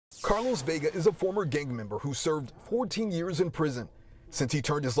Carlos Vega is a former gang member who served 14 years in prison. Since he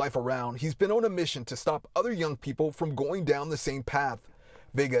turned his life around, he's been on a mission to stop other young people from going down the same path.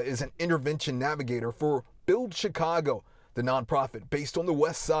 Vega is an intervention navigator for Build Chicago. The nonprofit, based on the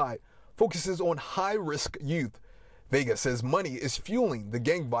West Side, focuses on high-risk youth. Vega says money is fueling the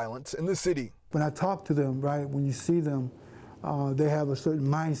gang violence in the city. When I talk to them, right, when you see them, they have a certain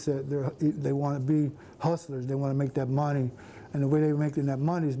mindset. They want to be hustlers. They want to make that money. And the way they're making that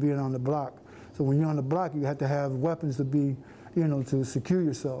money is being on the block. So when you're on the block, you have to have weapons to be, to secure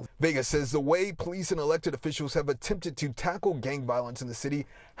yourself. Vega says the way police and elected officials have attempted to tackle gang violence in the city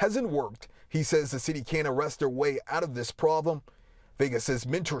hasn't worked. He says the city can't arrest their way out of this problem. Vega says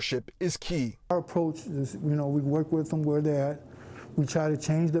mentorship is key. Our approach is, we work with them where they're at. We try to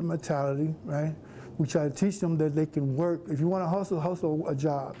change their mentality, right? We try to teach them that they can work. If you want to hustle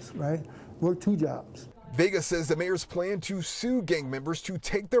jobs, right? Work 2 jobs. Vega says the mayor's plan to sue gang members to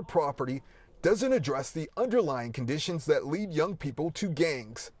take their property doesn't address the underlying conditions that lead young people to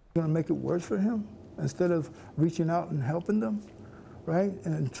gangs. Going to make it worse for him instead of reaching out and helping them, right?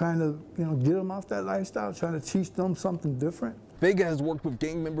 And trying to, get them off that lifestyle, trying to teach them something different. Vega has worked with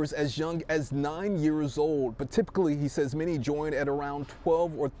gang members as young as 9 years old, but typically he says many join at around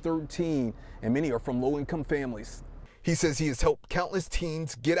 12 or 13, and many are from low-income families. He says he has helped countless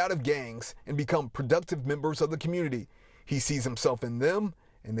teens get out of gangs and become productive members of the community. He sees himself in them,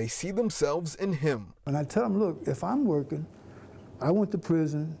 and they see themselves in him. And I tell them, look, if I'm working, I went to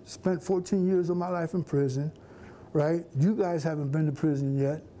prison, spent 14 years of my life in prison, right? You guys haven't been to prison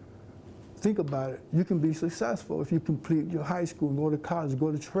yet. Think about it. You can be successful if you complete your high school, go to college,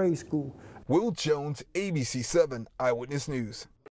 go to trade school. Will Jones, ABC7 Eyewitness News.